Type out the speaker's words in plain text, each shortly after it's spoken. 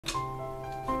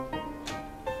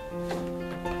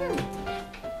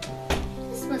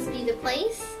This must be the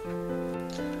place.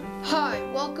 Hi,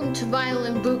 welcome to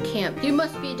Violin Bootcamp. You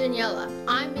must be Daniela.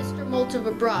 I'm Mr. Molto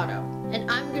Vibrato, and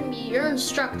I'm going to be your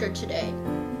instructor today.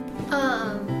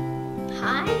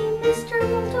 Hi, Mr.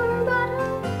 Molto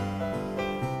Vibrato.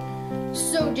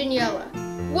 So, Daniela,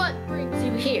 what brings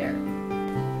you here?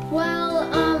 Well,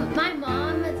 my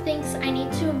mom thinks I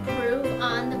need to improve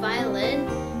on the violin,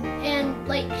 and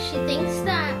like she thinks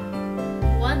that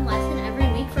one lesson every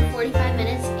week for 45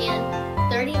 minutes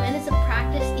and 30 minutes of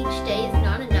practice each day is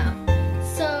not enough.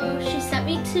 So she sent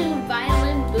me to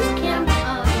Violin Bootcamp. I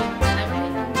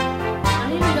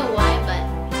don't even know why, but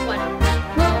whatever.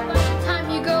 Well, by the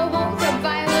time you go home from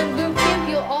Violin Bootcamp,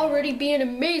 you'll already be an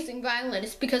amazing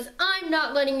violinist because I'm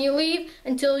not letting you leave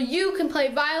until you can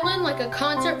play violin like a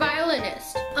concert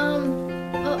violinist.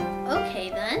 Okay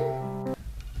then.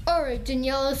 Alright,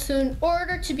 Daniela, so in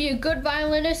order to be a good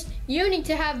violinist, you need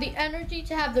to have the energy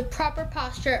to have the proper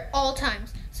posture at all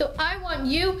times. So I want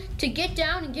you to get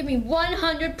down and give me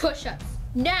 100 push-ups.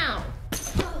 Now!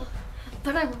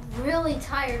 But I'm really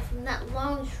tired from that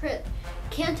long trip.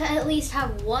 Can't I at least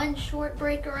have one short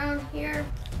break around here?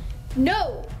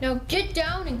 No! Now get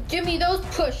down and give me those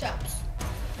push-ups.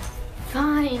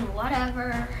 Fine,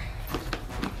 whatever.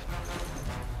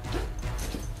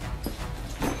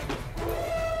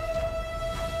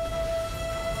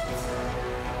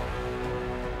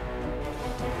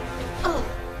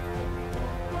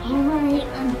 Alright,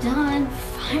 I'm done,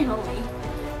 finally.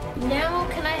 Now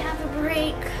can I have a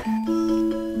break?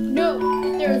 No,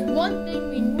 there's one thing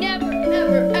we never,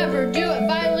 ever do at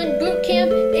Violin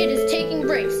Bootcamp. It is taking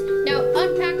breaks. Now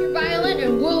unpack your violin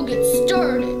and we'll get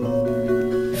started.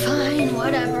 Fine,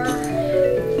 whatever.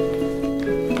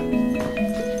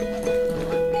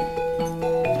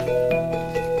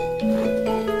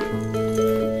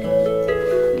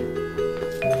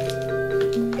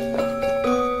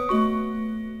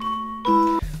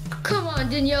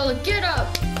 Daniela, get up!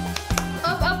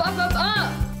 Up, up, up, up,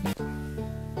 up!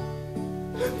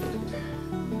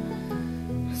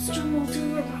 Mr. Molto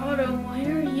Vibrato, why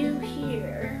are you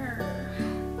here?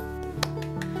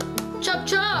 Chop,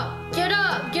 chop! Get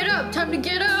up, time to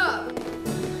get up!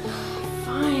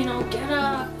 Fine, I'll get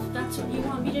up, if that's what you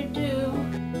want me to do.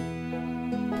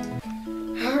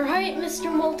 Alright, Mr.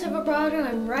 Molto Vibrato,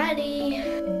 I'm ready.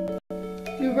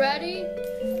 You ready?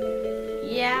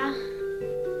 Yeah.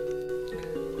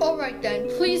 Alright then,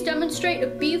 please demonstrate a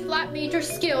B-flat major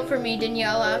scale for me,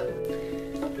 Daniela.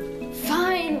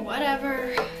 Fine,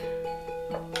 whatever.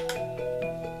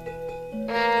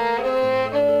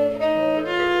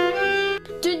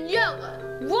 Daniela,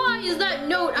 why is that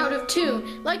note out of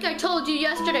tune? Like I told you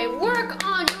yesterday, work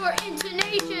on your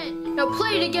intonation. Now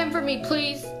play it again for me,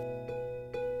 please.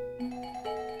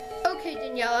 Okay,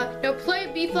 Daniela, now play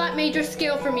a B-flat major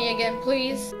scale for me again,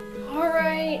 please.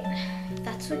 Alright.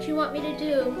 That's what you want me to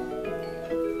do.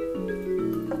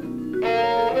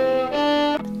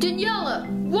 Daniela,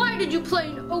 why did you play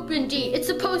an open D? It's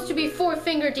supposed to be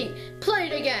 4-finger D. Play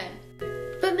it again.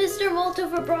 But Mr. Molto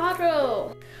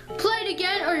Vibrato. Play it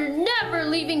again or you're never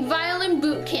leaving Violin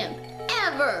Bootcamp.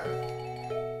 Ever.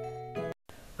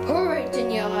 Alright,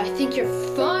 Daniela, I think you're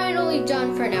finally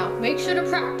done for now. Make sure to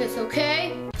practice,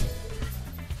 okay?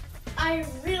 I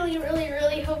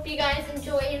really hope you guys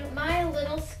enjoyed my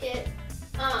little skit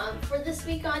for this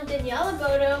week on Daniela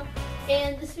Bodoh,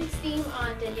 and this week's theme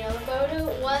on Daniela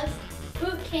Bodoh was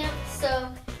boot camp.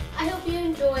 So I hope you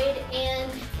enjoyed,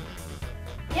 and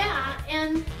yeah,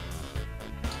 and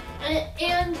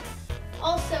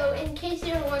also in case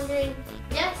you're wondering,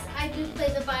 yes, I do play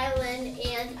the violin,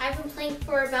 and I've been playing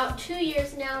for about 2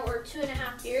 years now, or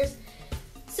 2.5 years.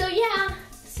 So yeah,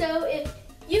 so if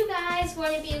you guys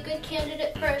want to be a good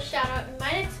candidate for a shout out in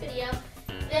my next video,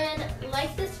 then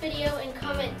like this video and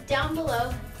comment down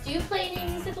below. Do you play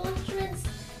any musical instruments?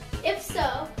 If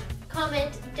so,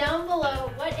 comment down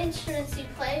below what instruments you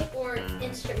play, or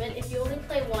instrument if you only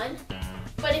play one.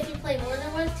 But if you play more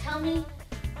than one, tell me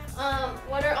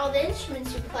what are all the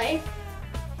instruments you play,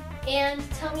 and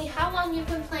tell me how long you've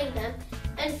been playing them.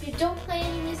 And if you don't play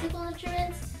any musical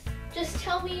instruments, just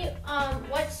tell me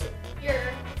what's your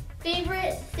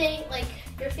favorite thing, like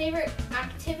your favorite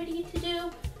activity to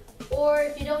do, or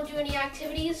if you don't do any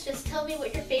activities, just tell me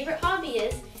what your favorite hobby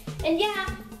is. And yeah,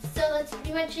 so that's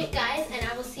pretty much it, guys, and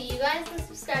I will see you guys, the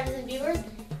subscribers and viewers,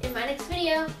 in my next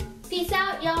video. Peace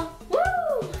out, y'all. Woo!